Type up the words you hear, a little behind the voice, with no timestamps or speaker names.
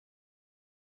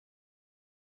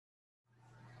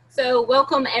So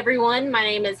welcome everyone. My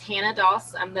name is Hannah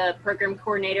Doss. I'm the program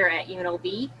coordinator at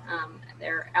UNLV,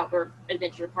 their Outdoor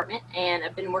Adventure department, and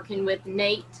I've been working with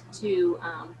Nate to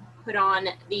put on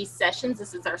these sessions.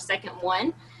 This is our second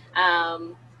one.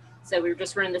 So we were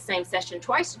just running the same session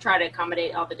twice to try to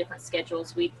accommodate all the different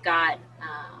schedules. We've got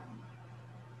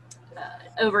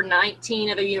over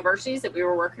 19 other universities that we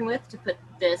were working with to put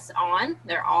this on.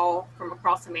 They're all from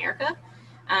across America.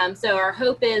 So our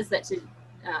hope is that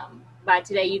by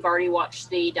today you've already watched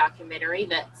the documentary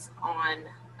that's on,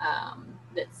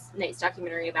 that's Nate's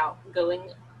documentary about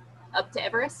going up to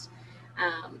Everest.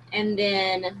 And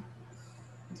then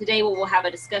today we'll have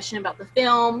a discussion about the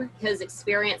film, his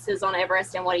experiences on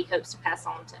Everest, and what he hopes to pass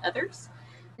on to others.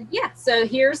 Yeah, so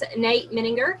here's Nate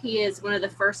Menninger. He is one of the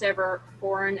first ever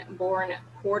foreign-born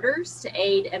porters to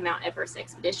aid a Mount Everest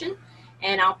expedition.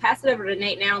 And I'll pass it over to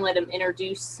Nate now and let him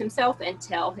introduce himself and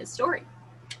tell his story.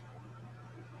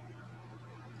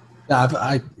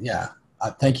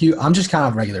 Thank you. I'm just kind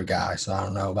of a regular guy, so I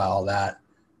don't know about all that.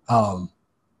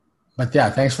 But yeah,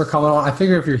 thanks for coming on. I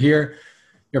figure if you're here,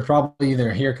 you're probably either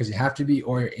here because you have to be,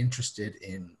 or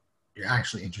you're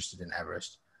actually interested in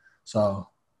Everest. So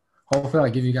hopefully I'll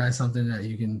give you guys something that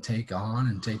you can take on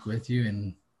and take with you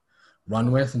and run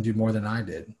with and do more than I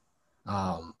did.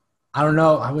 I don't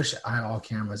know. I wish I had all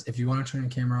cameras. If you want to turn the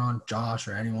camera on, Josh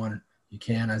or anyone, you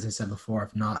can, as I said before.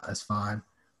 If not, that's fine.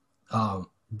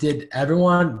 Did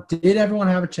everyone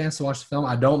have a chance to watch the film?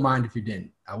 I don't mind if you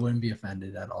didn't. I wouldn't be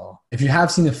offended at all. If you have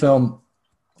seen the film,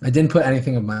 I didn't put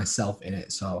anything of myself in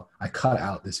it, so I cut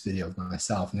out this video of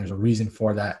myself, and there's a reason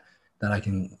for that I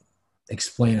can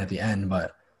explain at the end,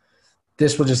 but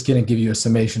this will just give you a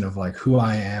summation of like who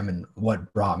I am and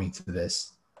what brought me to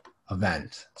this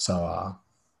event. So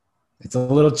it's a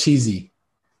little cheesy.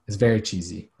 It's very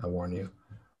cheesy, I warn you,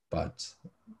 but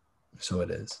so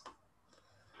it is.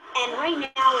 And right now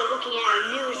we're looking at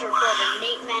our news reporter,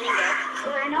 Nate Menninger,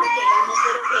 for an update on this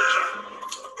little picture.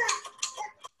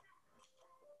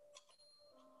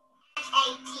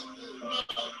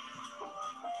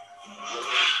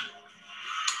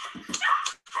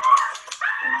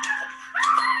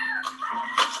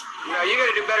 You know, you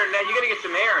gotta do better than that. You gotta get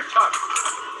some air and tuck.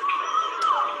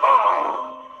 Oh!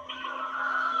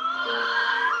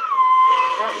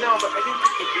 No, but I think he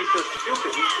could be so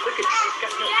stupid. Look at he's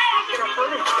gonna hurt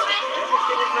himself, man. This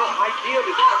kid has no idea of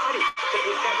his body.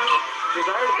 He's got no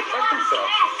desire to protect himself.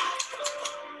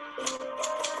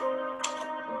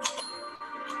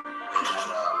 And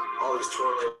all these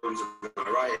tornadoes in my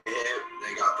right hip,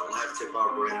 they got the left hip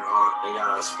operated on, they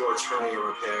got a sports hernia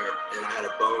repair, and I had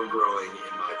a bone growing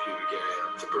in my pubic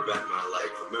area to prevent my leg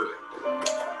from moving.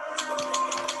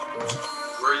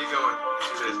 Where are you going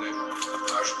 2 days next?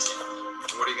 Argentina.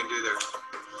 What are you going to do there?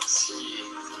 Ski.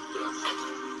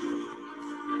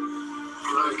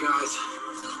 Alright guys,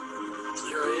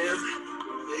 here I am,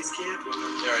 base camp.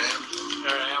 There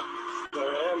I am.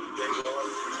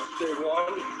 Day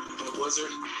one. In the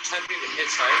blizzard. Attempting to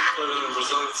hitchhike, but in the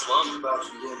resilient slum. About to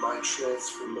begin my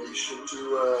transformation to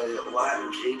a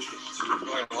Latin Cajun.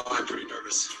 Well, I'm pretty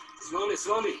nervous. Slowly.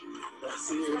 Let's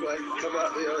see if I can come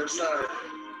out the other side.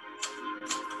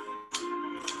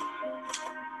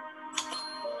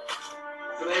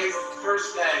 Today's the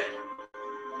first day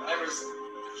of Everest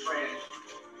training.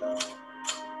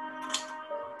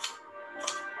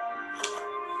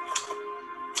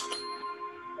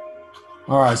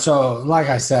 All right, so like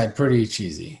I said, pretty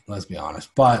cheesy, let's be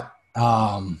honest. But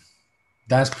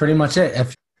that's pretty much it.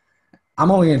 If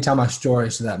I'm only going to tell my story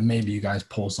so that maybe you guys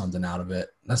pull something out of it.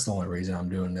 That's the only reason I'm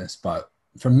doing this. But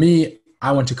for me,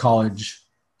 I went to college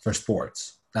for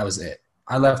sports. That was it.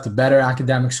 I left a better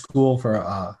academic school for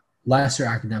a lesser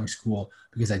academic school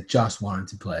because I just wanted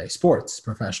to play sports,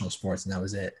 professional sports, and that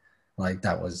was it. Like,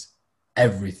 that was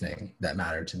everything that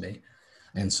mattered to me.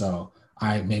 And so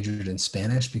I majored in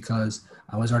Spanish because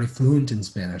I was already fluent in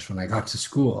Spanish when I got to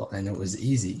school, and it was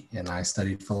easy. And I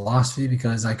studied philosophy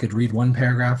because I could read one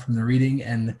paragraph from the reading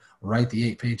and write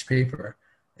the 8-page paper.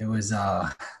 It was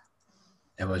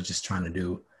just trying to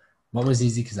do what was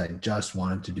easy because I just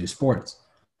wanted to do sports.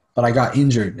 But I got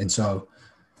injured, and so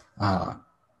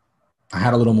I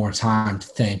had a little more time to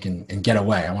think and get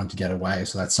away. I wanted to get away.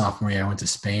 So that sophomore year, I went to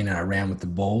Spain and I ran with the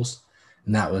Bulls.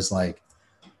 And that was like,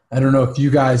 I don't know if you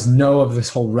guys know of this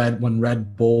whole when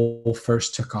Red Bull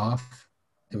first took off.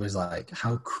 It was like,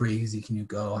 how crazy can you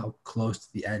go? How close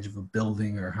to the edge of a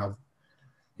building, or how,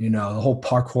 the whole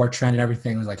parkour trend and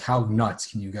everything was like, how nuts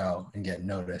can you go and get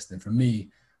noticed? And for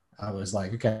me, I was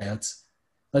like, okay,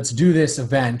 let's do this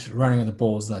event, running with the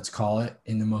Bulls, let's call it,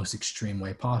 in the most extreme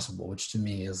way possible, which to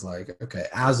me is like, okay,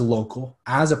 as a local,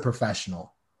 as a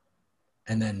professional,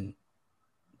 and then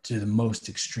to the most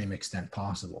extreme extent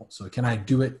possible. So can I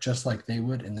do it just like they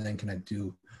would? And then can I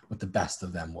do what the best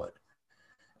of them would?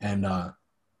 And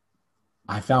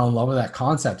I fell in love with that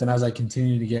concept. And as I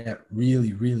continue to get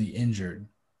really, really injured,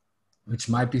 which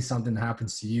might be something that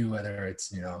happens to you, whether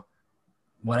it's, you know,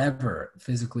 whatever,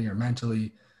 physically or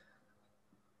mentally,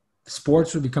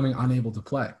 sports were becoming unable to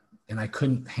play. And I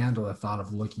couldn't handle the thought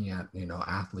of looking at, you know,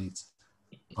 athletes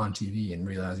on TV and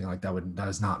realizing like that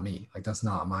is not me. Like that's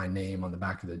not my name on the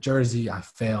back of the jersey. I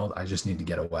failed. I just need to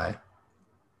get away.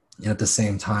 And at the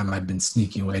same time, I'd been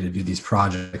sneaking away to do these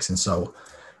projects. And so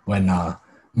when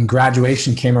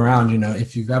graduation came around, you know,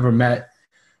 if you've ever met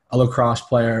a lacrosse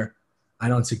player, I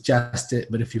don't suggest it,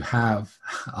 but if you have,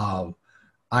 I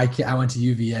went to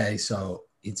UVA, so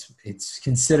it's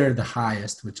considered the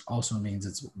highest, which also means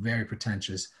it's very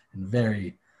pretentious and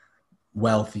very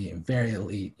wealthy and very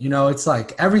elite. You know, it's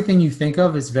like everything you think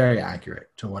of is very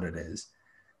accurate to what it is.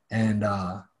 And,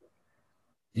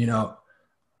 you know,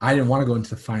 I didn't want to go into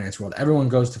the finance world. Everyone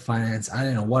goes to finance. I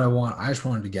didn't know what I want. I just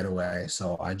wanted to get away.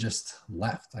 So I just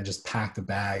left. I just packed a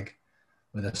bag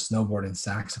with a snowboard and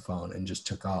saxophone and just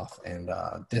took off. And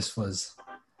this was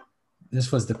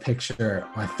the picture,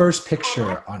 my first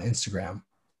picture on Instagram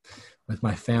with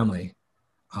my family.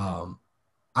 I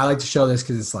like to show this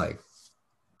because it's like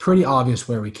pretty obvious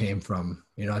where we came from.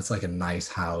 You know, it's like a nice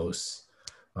house.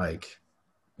 Like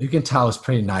you can tell it's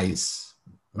pretty nice.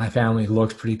 My family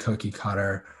looks pretty cookie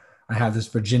cutter. I have this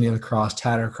Virginia lacrosse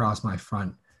tattered across my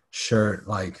front shirt.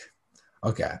 Like,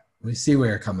 okay, we see where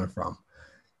you're coming from.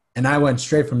 And I went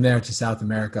straight from there to South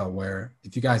America, where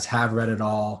if you guys have read it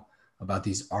all about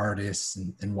these artists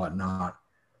and whatnot,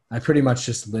 I pretty much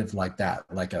just lived like that,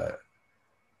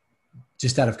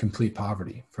 just out of complete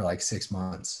poverty for like 6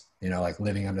 months, you know, like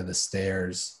living under the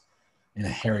stairs in a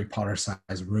Harry Potter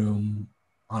sized room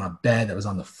on a bed that was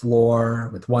on the floor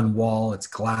with one wall, it's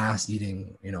glass,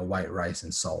 eating, you know, white rice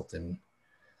and salt and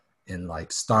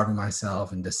like starving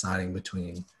myself and deciding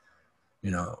between, you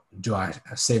know, do I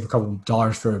save a couple of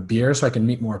dollars for a beer so I can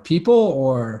meet more people,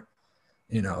 or,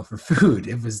 you know, for food?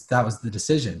 That was the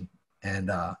decision. And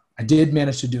I did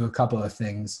manage to do a couple of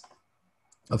things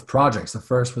of projects. The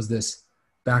first was this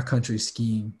backcountry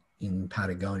skiing in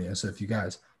Patagonia. So if you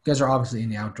guys are obviously in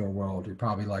the outdoor world, you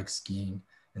probably like skiing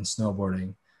and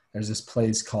snowboarding. There's this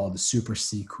place called the Super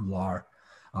C Couloir.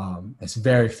 It's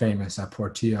very famous at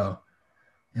Portillo.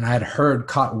 And I had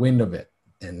caught wind of it.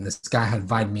 And this guy had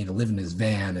invited me to live in his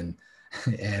van, and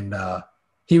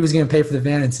he was going to pay for the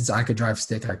van. And since I could drive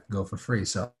stick, I could go for free.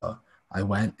 So I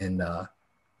went. And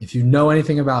if you know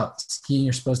anything about skiing,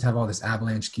 you're supposed to have all this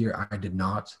avalanche gear. I did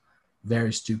not.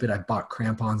 Very stupid. I bought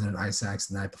crampons and an ice axe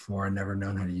the night before. I'd never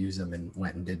known how to use them and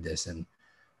went and did this. And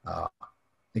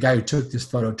the guy who took this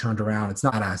photo turned around. It's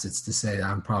not us. It's to say that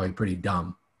I'm probably pretty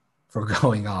dumb for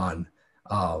going on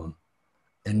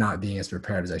and not being as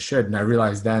prepared as I should. And I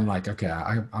realized then, like, okay,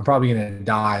 I'm probably going to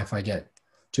die if I get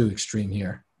too extreme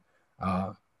here.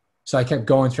 So I kept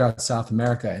going throughout South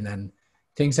America, and then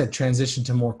things had transitioned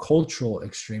to more cultural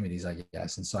extremities, I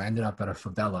guess. And so I ended up at a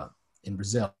favela in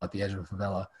Brazil, at the edge of a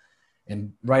favela.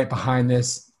 And right behind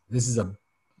this is a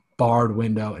barred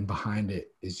window, and behind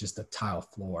it is just a tile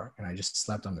floor. And I just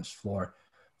slept on this floor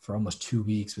for almost 2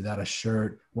 weeks without a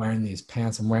shirt, wearing these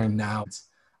pants I'm wearing now.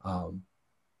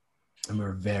 And we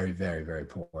were very, very, very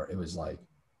poor. It was like,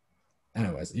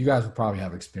 anyways, you guys will probably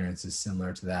have experiences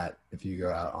similar to that if you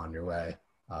go out on your way.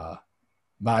 But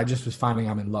I just was finding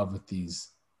I'm in love with these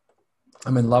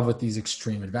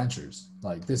extreme adventures.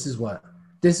 Like, this is what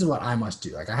I must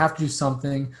do. Like, I have to do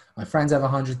something. My friends have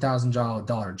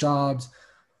 $100,000 jobs.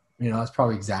 You know, that's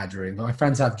probably exaggerating, but my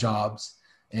friends have jobs,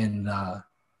 and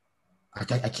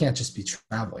I can't just be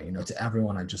traveling. You know, to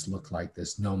everyone, I just look like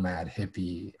this nomad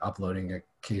hippie, uploading an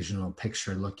occasional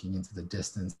picture, looking into the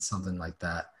distance, something like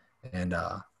that. And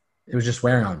it was just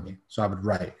wearing on me. So I would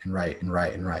write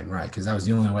because that was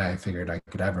the only way I figured I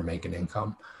could ever make an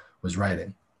income, was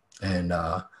writing. And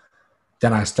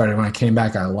then when I came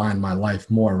back, I aligned my life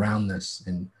more around this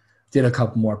and did a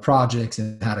couple more projects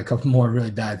and had a couple more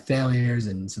really bad failures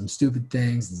and some stupid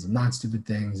things and some not stupid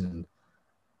things. And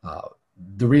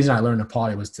the reason I learned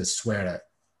Nepali was to swear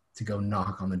to go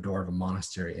knock on the door of a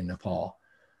monastery in Nepal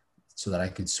so that I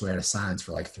could swear to silence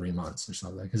for like 3 months or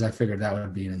something, because I figured that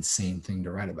would be an insane thing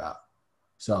to write about.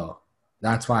 So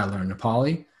that's why I learned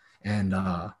Nepali, and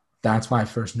that's why I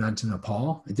first went to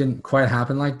Nepal. It didn't quite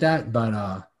happen like that,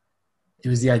 but it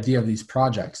was the idea of these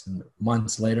projects. And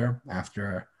months later,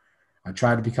 after I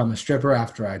tried to become a stripper,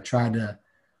 after I tried to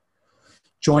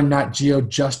join Nat Geo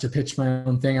just to pitch my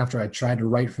own thing, after I tried to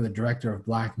write for the director of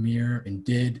Black Mirror and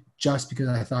did, just because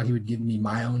I thought he would give me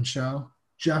my own show,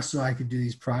 just so I could do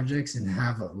these projects and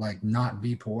have like not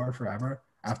be poor forever.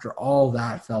 After all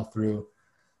that fell through,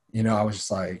 you know, I was just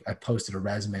like, I posted a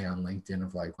resume on LinkedIn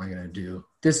of like, what am I going to do?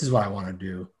 This is what I want to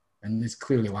do. And this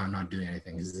clearly why I'm not doing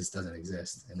anything is this doesn't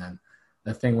exist. And then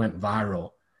the thing went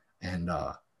viral, and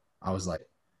I was like,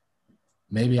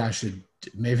 maybe I should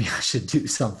do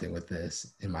something with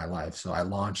this in my life. So I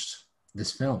launched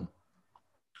this film,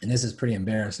 and this is pretty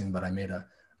embarrassing, but I made a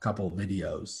couple of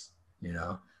videos, you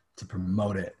know, to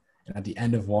promote it. And at the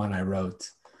end of one, I wrote,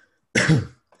 you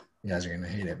guys are going to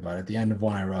hate it, but at the end of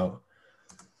one, I wrote,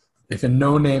 if a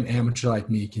no-name amateur like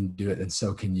me can do it, then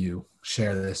so can you.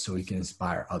 Share this so we can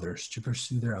inspire others to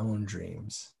pursue their own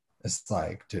dreams. It's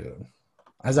like, dude,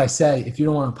 as I say, if you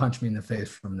don't want to punch me in the face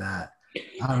from that,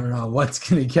 I don't know what's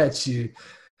going to get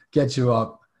you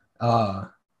up.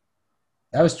 That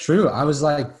was true. I was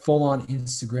like full on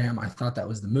Instagram. I thought that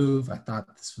was the move. I thought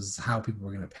this was how people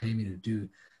were going to pay me to do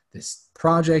this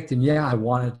project. And yeah, I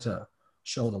wanted to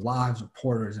show the lives of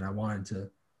porters, and I wanted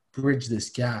to bridge this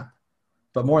gap.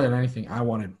 But more than anything, I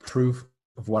wanted proof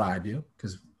of what I do,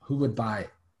 because who would buy,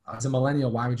 as a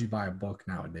millennial, why would you buy a book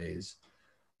nowadays?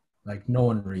 Like, no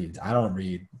one reads. I don't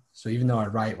read. So even though I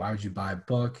write, why would you buy a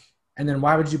book? And then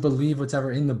why would you believe what's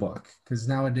ever in the book? Because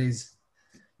nowadays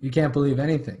you can't believe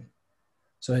anything.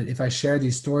 So if I share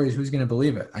these stories, who's going to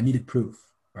believe it? I needed proof,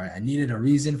 right? I needed a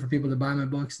reason for people to buy my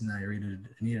books, and I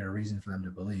needed a reason for them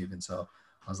to believe. And so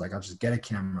I was like, I'll just get a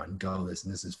camera and go and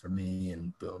this is for me,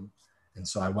 and boom. And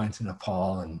so I went to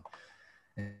Nepal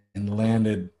and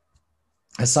landed.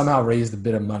 I somehow raised a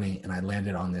bit of money, and I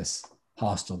landed on this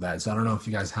hostel bed. So I don't know if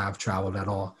you guys have traveled at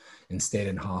all and stayed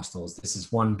in hostels. This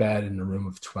is one bed in a room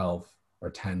of 12 or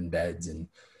 10 beds. And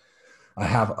I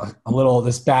have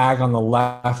this bag on the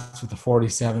left with the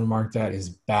 47 marked at is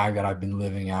bag that I've been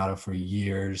living out of for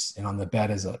years. And on the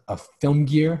bed is a film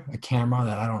gear, a camera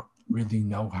that I don't really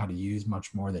know how to use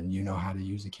much more than you know how to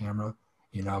use a camera.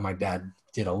 You know, my dad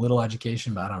did a little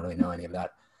education, but I don't really know any of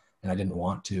that. And I didn't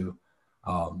want to.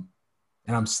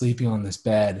 And I'm sleeping on this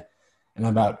bed, and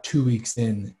about 2 weeks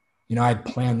in, you know, I had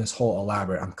planned this whole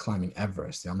elaborate, I'm climbing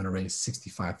Everest. I'm going to raise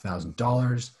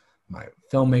 $65,000. My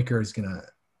filmmaker is going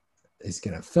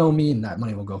to film me, and that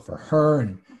money will go for her.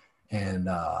 And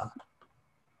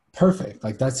perfect.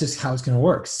 Like, that's just how it's going to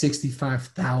work.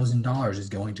 $65,000 is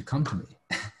going to come to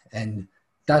me. And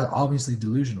that's obviously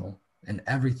delusional. And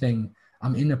everything,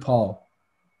 I'm in Nepal.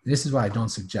 This is what I don't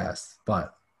suggest, but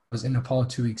I was in Nepal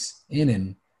 2 weeks in,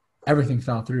 and everything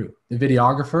fell through. The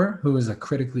videographer, who was a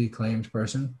critically acclaimed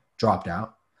person, dropped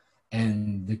out.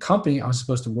 And the company I was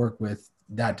supposed to work with,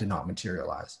 that did not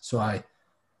materialize. So I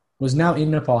was now in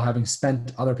Nepal, having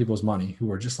spent other people's money who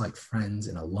were just like friends,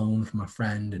 and a loan from a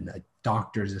friend and a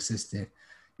doctor's assistant,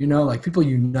 you know, like people,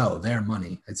 you know, their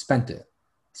money. I'd spent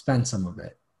some of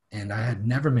it. And I had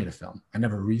never made a film. I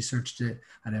never researched it.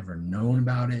 I never known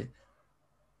about it.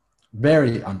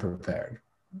 Very unprepared.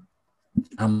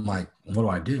 I'm like, what do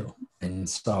I do? And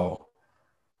so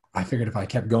I figured if I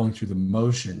kept going through the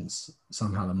motions,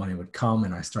 somehow the money would come.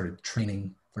 And I started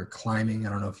training for climbing. I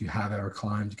don't know if you have ever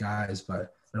climbed, guys,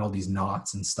 but there are all these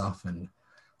knots and stuff and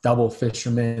double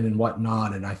fishermen and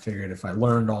whatnot. And I figured if I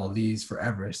learned all of these for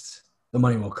Everest, the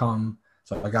money will come.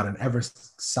 So I got an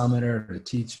Everest summiter to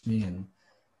teach me, and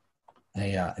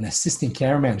an assistant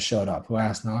cameraman showed up who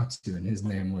asked not to, and his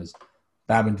name was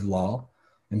Babin Dulal.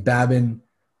 And Babin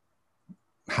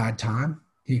had time.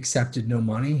 He accepted no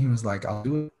money. He was like, I'll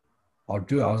do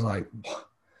it. I was like,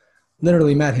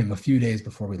 literally met him a few days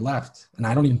before we left. And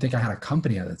I don't even think I had a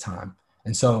company at the time.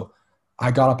 And so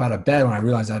I got up out of bed when I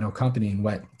realized I had no company and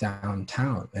went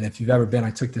downtown. And if you've ever been,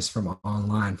 I took this from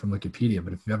online from Wikipedia,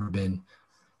 but if you've ever been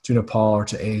to Nepal or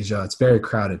to Asia, it's very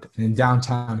crowded. And in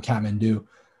downtown Kathmandu,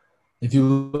 if you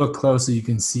look closely, you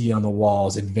can see on the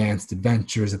walls Advanced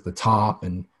Adventures at the top,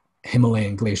 and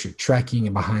Himalayan glacier trekking,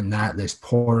 and behind that there's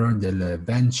Porter de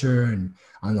l'Adventure, and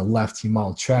on the left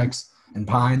Himal Treks, and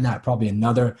behind that probably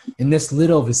another. In this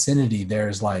little vicinity,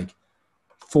 there's like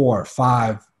 4 or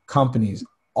 5 companies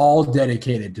all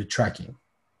dedicated to trekking.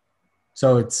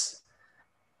 So it's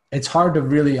hard to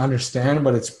really understand,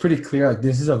 but it's pretty clear, like,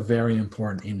 this is a very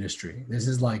important industry. This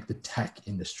is like the tech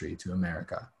industry to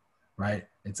America, right?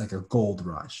 It's like a gold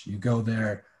rush. You go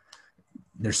there,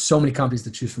 there's so many companies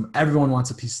to choose from. Everyone wants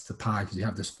a piece of the pie because you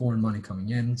have this foreign money coming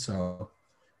in. So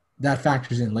that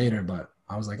factors in later, but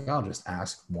I was like, I'll just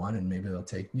ask one and maybe they'll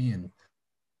take me. And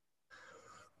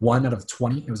 1 out of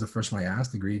 20, it was the first one I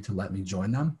asked, agreed to let me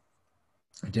join them.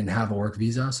 I didn't have a work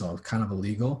visa, so I was kind of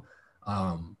illegal.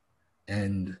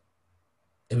 And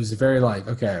it was very like,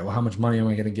 okay, well, how much money am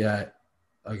I going to get?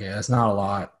 Okay, that's not a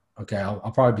lot. Okay,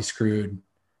 I'll probably be screwed.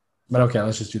 But okay,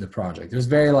 let's just do the project. It was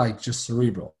very like just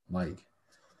cerebral. Like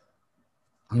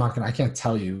I can't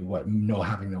tell you what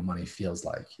having no money feels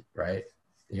like, right?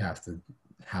 You have to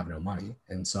have no money.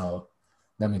 And so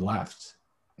then we left.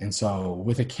 And so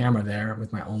with a camera there,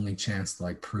 with my only chance to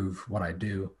like prove what I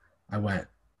do, I went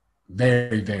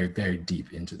very, very, very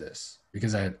deep into this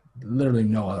because I had literally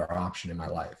no other option in my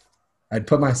life. I'd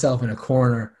put myself in a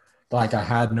corner, like I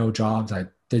had no jobs. I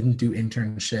didn't do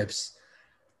internships.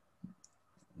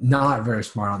 Not very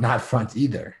smart on that front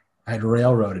either. I had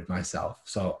railroaded myself.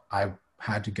 So I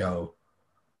had to go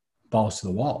balls to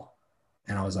the wall.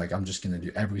 And I was like, I'm just going to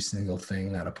do every single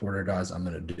thing that a porter does. I'm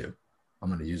going to do. I'm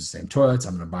going to use the same toilets.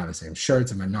 I'm going to buy the same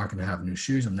shirts. I'm not going to have new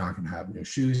shoes. I'm not going to have new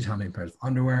shoes. How many pairs of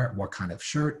underwear? What kind of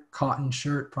shirt? Cotton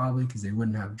shirt, probably, because they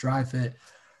wouldn't have dry fit.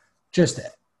 Just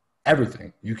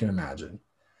everything you can imagine.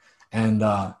 And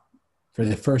for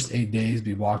the first 8 days,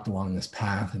 we walked along this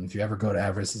path. And if you ever go to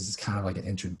Everest, this is kind of like an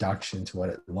introduction to what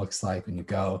it looks like when you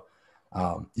go.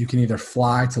 You can either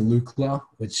fly to Lukla,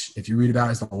 which if you read about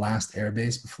is the last air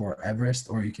base before Everest,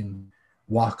 or you can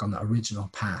walk on the original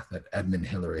path that Edmund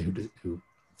Hillary, who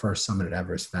first summited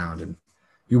Everest, found. And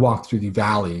you walk through the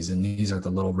valleys, and these are the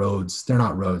little roads. They're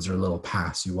not roads, they're little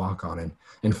paths you walk on. And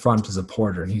in front is a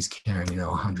porter, and he's carrying,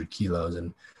 100 kilos.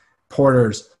 And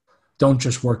porters don't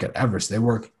just work at Everest. They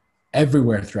work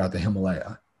everywhere throughout the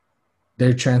Himalaya.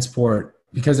 They transport,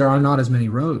 because there are not as many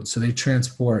roads, so they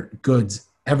transport goods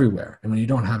everywhere. And when you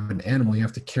don't have an animal, you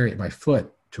have to carry it by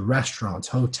foot to restaurants,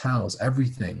 hotels,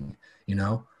 everything,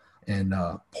 and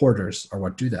porters are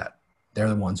what do that. They're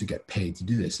the ones who get paid to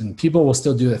do this. And people will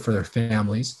still do it for their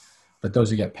families, but those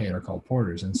who get paid are called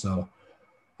porters. And so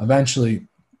eventually,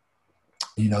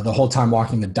 the whole time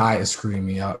walking, the diet is screwing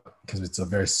me up because it's a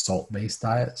very salt-based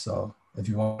diet. So if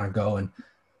you want to go and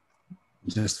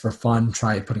just for fun,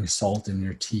 try putting salt in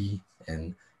your tea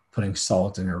and putting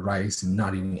salt in your rice and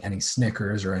not eating any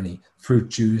Snickers or any fruit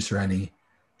juice or any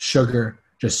sugar,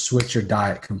 just switch your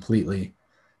diet completely.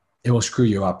 It will screw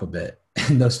you up a bit.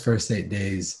 In those first 8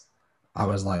 days, I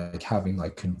was like having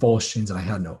like convulsions and I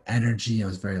had no energy. I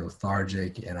was very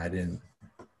lethargic and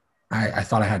I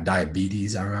thought I had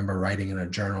diabetes. I remember writing in a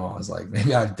journal, I was like,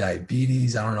 maybe I have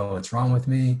diabetes. I don't know what's wrong with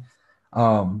me.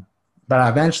 But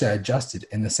eventually I adjusted.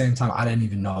 In the same time, I didn't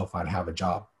even know if I'd have a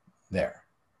job there.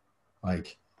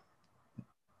 Like,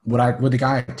 would the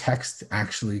guy text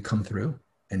actually come through?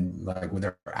 And like, would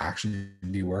there actually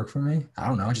be work for me? I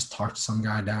don't know. I just talked to some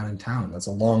guy down in town. That's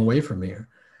a long way from here.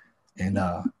 And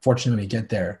fortunately, when we get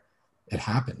there, it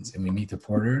happens. And we meet the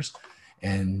porters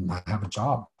and I have a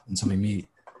job. And so we meet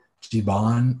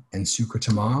Jiban and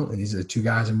Sukratamang. And these are the two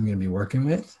guys I'm going to be working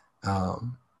with.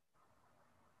 And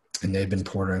they've been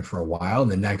portering for a while.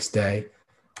 And the next day,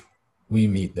 we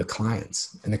meet the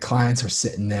clients. And the clients are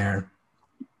sitting there.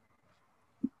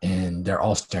 And they're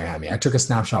all staring at me. I took a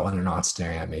snapshot when they're not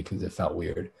staring at me because it felt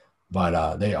weird.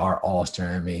 But they are all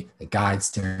staring at me. The guide's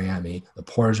staring at me. The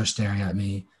porters are staring at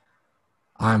me.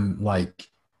 I'm like,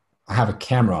 I have a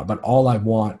camera, but all I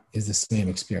want is the same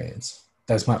experience.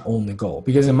 That's my only goal.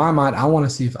 Because in my mind, I want to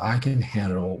see if I can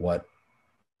handle what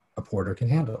a porter can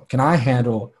handle. Can I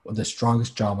handle what the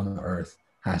strongest job on the earth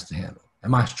has to handle?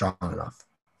 Am I strong enough?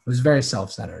 It was very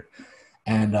self-centered.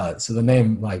 And so the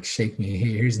name like shake me.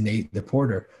 Hey, here's Nate, the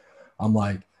porter. I'm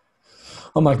like,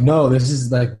 no, this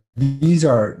is like, these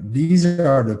are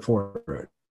the porter.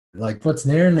 Like, what's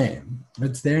their name?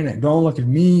 What's their name? Don't look at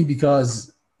me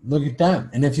because look at them.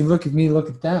 And if you look at me, look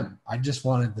at them. I just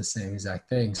wanted the same exact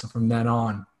thing. So from then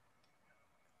on,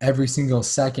 every single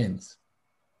second,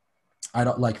 I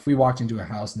don't like if we walked into a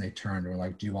house and they turned and were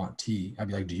like, do you want tea? I'd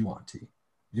be like, do you want tea? Do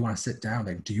you want to sit down?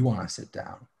 Like, do you want to sit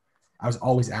down? I was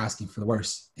always asking for the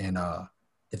worst. And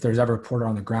if there's ever a porter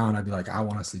on the ground, I'd be like, I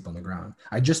want to sleep on the ground.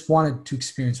 I just wanted to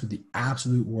experience what the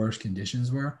absolute worst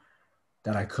conditions were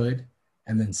that I could,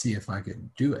 and then see if I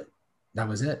could do it. That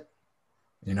was it.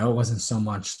 It wasn't so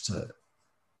much to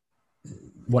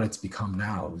what it's become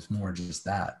now. It was more just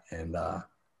that. And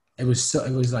it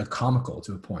was like comical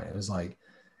to a point. It was like,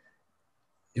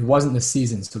 it wasn't the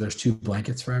season. So there's 2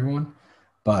 blankets for everyone.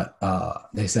 But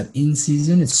they said in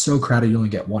season, it's so crowded, you only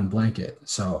get 1 blanket.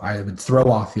 So I would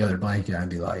throw off the other blanket. I'd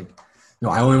be like, no,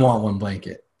 I only want 1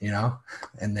 blanket,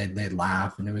 and they'd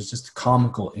laugh. And it was just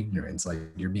comical ignorance. Like,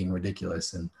 you're being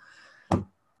ridiculous. And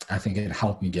I think it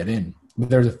helped me get in. But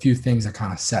there's a few things that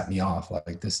kind of set me off.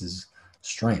 Like, this is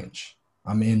strange.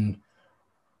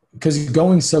 Because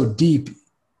going so deep,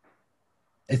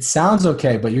 it sounds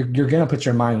okay, but you're going to put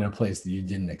your mind in a place that you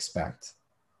didn't expect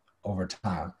over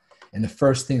time. And the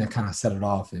first thing that kind of set it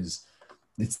off is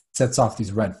it sets off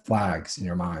these red flags in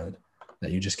your mind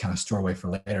that you just kind of store away for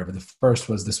later. But the first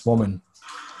was this woman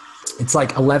It's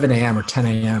like 11 a.m. or 10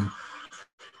 a.m.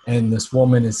 And this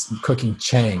woman is cooking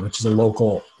Chang, which is a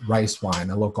local rice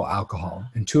wine, a local alcohol.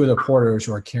 And two of the porters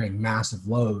who are carrying massive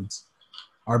loads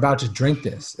are about to drink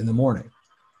this in the morning.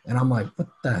 And I'm like, what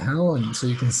the hell? And so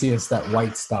you can see it's that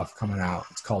white stuff coming out.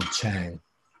 It's called Chang,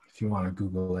 if you want to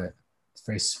Google it. It's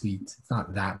very sweet. It's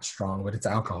not that strong, but it's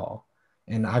alcohol.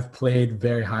 And I've played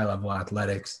very high level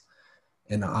athletics.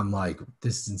 And I'm like,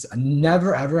 this is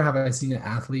never, ever have I seen an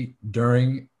athlete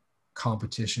during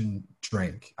competition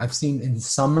drink. I've seen in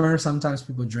summer, sometimes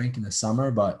people drink in the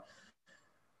summer, but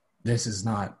this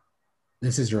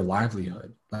is your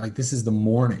livelihood. Like, this is the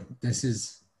morning.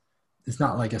 It's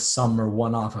not like a summer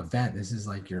one-off event. This is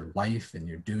like your life, and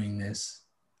you're doing this.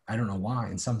 I don't know why.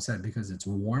 And some said because it's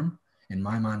warm. In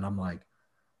my mind, I'm like,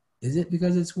 is it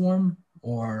because it's warm,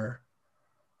 or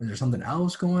is there something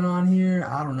else going on here?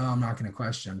 I don't know. I'm not going to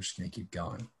question. I'm just going to keep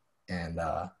going. And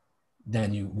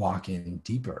then you walk in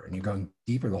deeper, and you're going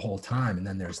deeper the whole time. And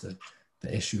then there's the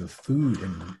issue of food.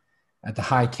 And at the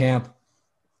high camp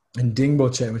in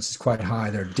Dingboche, which is quite high,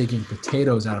 they're digging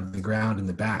potatoes out of the ground in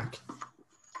the back.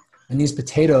 And these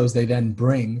potatoes, they then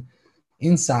bring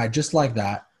inside just like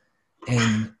that.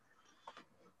 And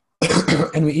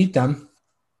and we eat them.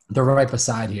 They're right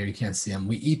beside here. You can't see them.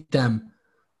 We eat them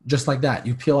just like that.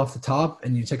 You peel off the top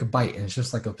and you take a bite, and it's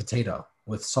just like a potato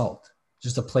with salt.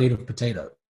 Just a plate of potatoes.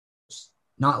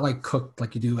 Not like cooked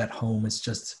like you do at home. It's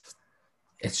just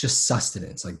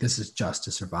sustenance. Like, this is just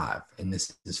to survive. And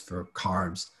this is for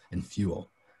carbs and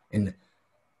fuel. And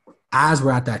as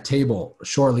we're at that table,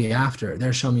 shortly after,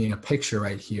 they're showing me a picture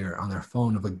right here on their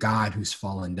phone of a guide who's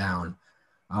fallen down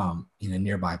in a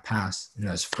nearby pass,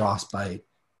 has frostbite,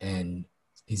 and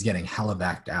he's getting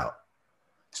helivaced out.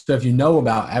 So if you know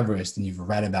about Everest and you've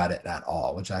read about it at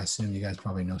all, which I assume you guys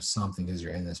probably know something because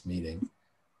you're in this meeting,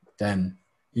 then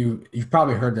you've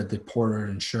probably heard that the porter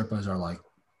and Sherpas are like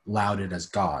lauded as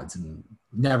gods and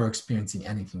never experiencing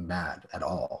anything bad at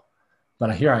all.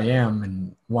 But here I am,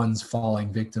 and one's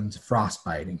falling victim to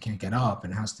frostbite and can't get up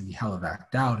and has to be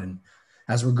helivaced out. And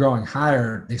as we're growing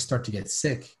higher, they start to get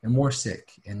sick and more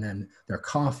sick, and then they're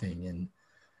coughing, and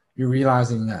you're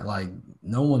realizing that like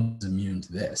no one's immune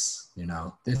to this.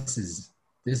 This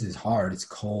is hard. It's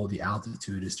cold. The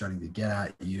altitude is starting to get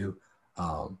at you.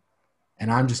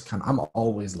 And I'm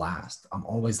always last. I'm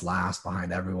always last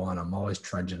behind everyone. I'm always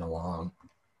trudging along.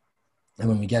 And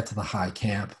when we get to the high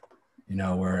camp,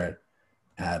 we're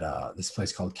at this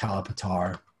place called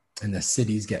Kalapatar, and the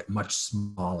cities get much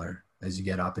smaller as you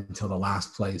get up until the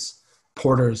last place.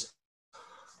 Porters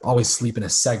always sleep in a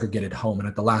segregated home. And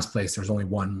at the last place, there's only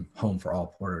one home for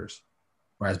all porters.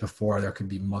 Whereas before there could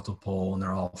be multiple, and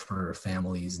they're all for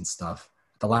families and stuff.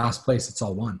 At the last place, it's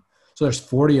all one. So there's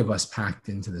 40 of us packed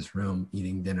into this room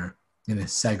eating dinner in a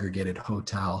segregated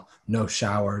hotel, no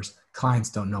showers.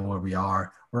 Clients don't know where we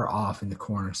are. We're off in the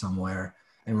corner somewhere,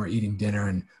 and we're eating dinner.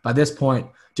 And by this point,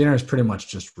 dinner is pretty much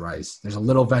just rice. There's a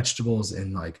little vegetables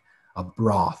and like a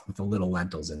broth with a little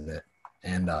lentils in it.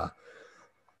 And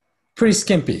pretty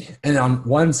skimpy. And on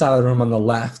one side of the room on the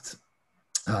left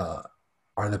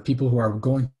are the people who are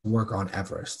going to work on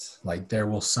Everest. Like, they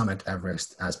will summit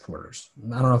Everest as porters.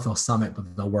 I don't know if they'll summit,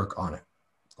 but they'll work on it.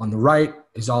 On the right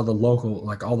is all the local,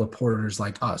 like all the porters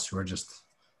like us, who are just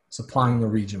supplying the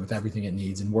region with everything it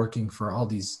needs and working for all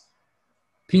these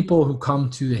people who come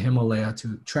to the Himalaya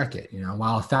to trek it.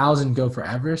 While 1,000 go for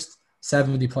Everest,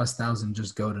 70,000+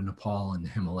 just go to Nepal and the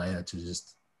Himalaya to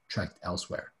just trek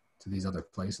elsewhere to these other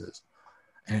places.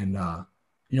 And,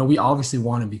 we obviously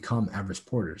want to become Everest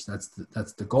porters. That's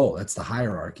the goal. That's the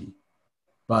hierarchy.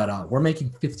 But we're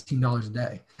making $15 a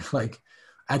day. Like,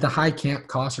 at the high camp,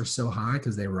 costs are so high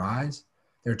because they rise.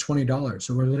 They're $20.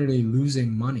 So we're literally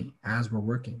losing money as we're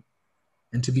working.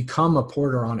 And to become a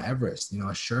porter on Everest, a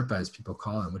Sherpa, as people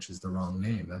call him, which is the wrong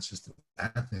name. That's just an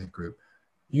ethnic group.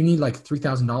 You need like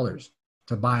 $3,000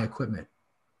 to buy equipment.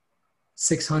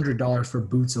 $600 for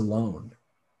boots alone.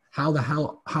 How the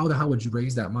hell would you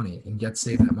raise that money and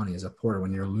save that money as a porter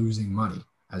when you're losing money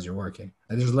as you're working?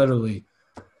 And there's literally,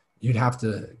 you'd have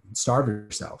to starve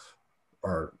yourself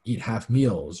or eat half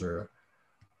meals or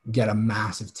get a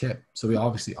massive tip. So we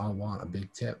obviously all want a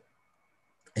big tip.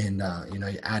 And, you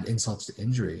add insults to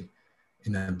injury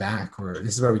in the back, or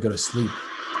this is where we go to sleep.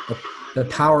 The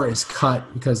power is cut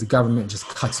because the government just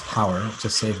cuts power to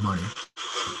save money.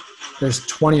 There's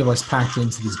 20 of us packed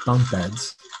into these bunk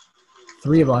beds.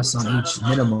 3 of us on each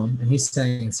minimum, and he's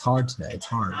saying it's hard today. It's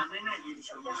hard.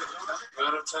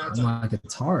 I'm like,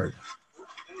 it's hard.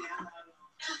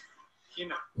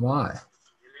 Why?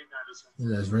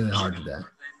 It's really hard today.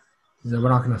 He said, we're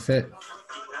not going to fit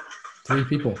 3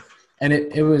 people. And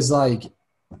it was like,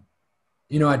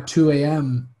 at 2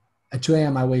 a.m.,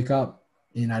 I wake up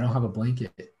and I don't have a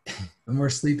blanket. And we're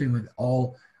sleeping with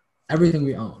everything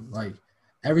we own. Like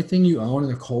everything you own in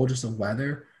the coldest of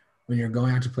weather, when you're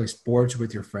going out to play sports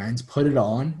with your friends, put it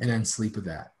on and then sleep with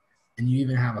that. And you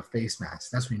even have a face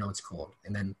mask. That's when you know it's cold.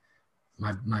 And then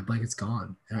my blanket's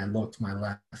gone. And I look to my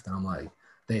left and I'm like,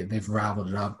 they've raveled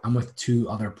it up. I'm with 2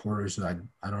 other porters that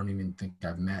I don't even think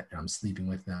I've met, and I'm sleeping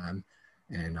with them.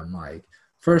 And I'm like,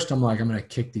 I'm going to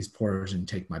kick these porters and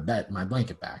take my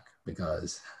blanket back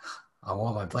because I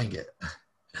want my blanket.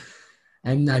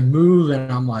 And I move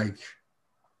and I'm like,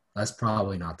 that's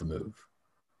probably not the move.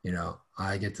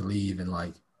 I get to leave in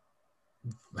like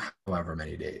however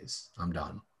many days. I'm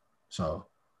done. So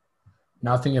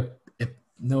nothing,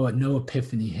 no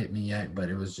epiphany hit me yet, but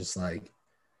it was just like,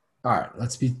 all right,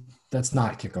 let's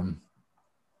not kick them.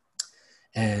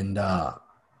 And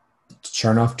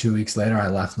sure enough, 2 weeks later, I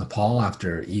left Nepal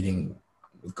after eating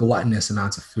gluttonous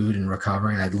amounts of food and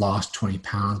recovering. I'd lost 20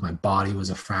 pounds. My body was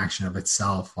a fraction of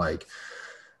itself. Like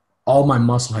all my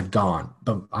muscle had gone,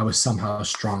 but I was somehow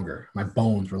stronger. My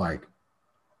bones were like,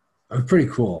 it was pretty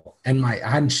cool. And I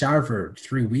hadn't showered for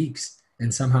 3 weeks,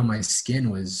 and somehow my skin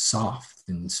was soft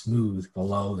and smooth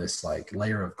below this like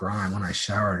layer of grime. When I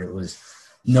showered, it was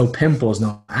no pimples,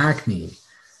 no acne.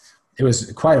 It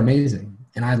was quite amazing.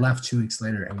 And I left 2 weeks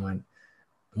later and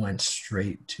went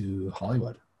straight to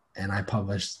Hollywood. And I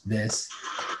published this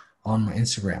on my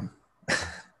Instagram.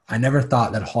 I never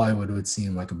thought that Hollywood would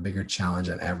seem like a bigger challenge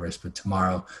than Everest, but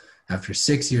tomorrow, after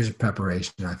 6 years of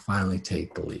preparation, I finally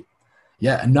take the leap.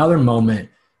 Yet another moment,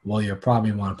 well, you'll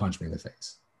probably want to punch me in the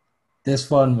face.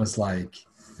 This one was like,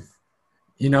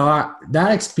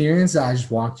 that experience that I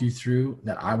just walked you through,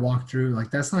 that I walked through,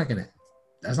 like that's not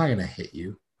gonna hit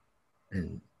you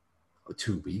in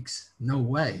 2 weeks. No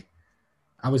way.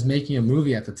 I was making a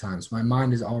movie at the time, so my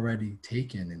mind is already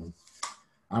taken. And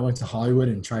I went to Hollywood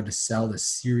and tried to sell this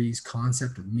series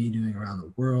concept of me doing around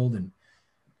the world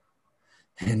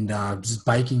and just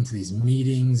biking to these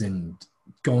meetings and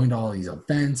going to all these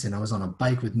events. And I was on a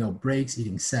bike with no brakes,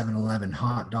 eating 7-Eleven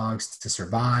hot dogs to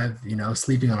survive,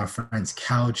 sleeping on a friend's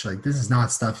couch. Like, this is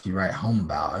not stuff you write home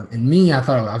about. And me, I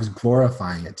thought I was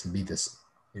glorifying it to be this,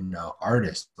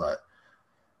 artist. But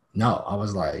no, I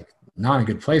was like, not in a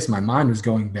good place. My mind was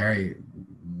going very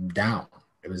down.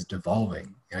 It was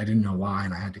devolving. And I didn't know why.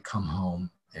 And I had to come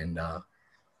home and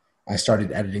I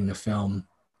started editing the film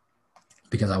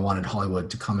because I wanted Hollywood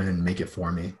to come in and make it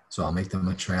for me. So I'll make them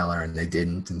a trailer, and they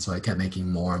didn't. And so I kept making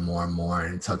more and more and more.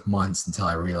 And it took months until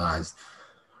I realized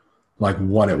like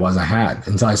what it was I had,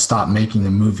 until I stopped making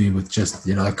the movie with just,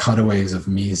 the cutaways of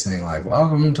me saying like,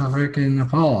 welcome to freaking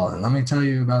Nepal. And let me tell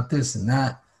you about this and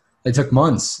that. It took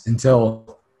months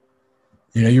until,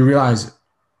 you realize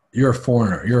you're a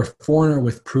foreigner. You're a foreigner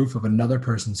with proof of another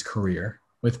person's career,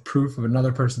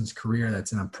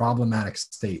 that's in a problematic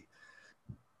state.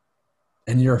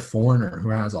 And you're a foreigner who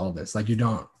has all this. Like,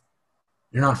 you're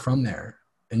not from there.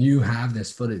 And you have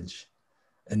this footage.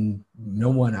 And no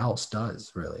one else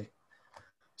does, really.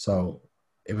 So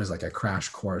it was like a crash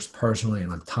course personally,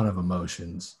 and a ton of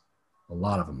emotions. A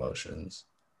lot of emotions.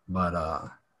 But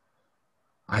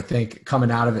I think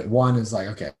coming out of it, one is like,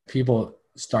 okay, people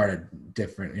started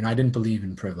different. I didn't believe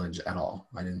in privilege at all.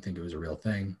 I didn't think it was a real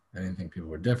thing. I didn't think people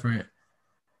were different.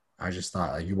 I just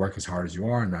thought, like, you work as hard as you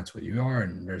are, and that's what you are,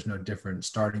 and there's no different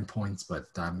starting points, but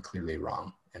I'm clearly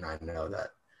wrong. And I know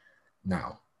that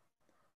now.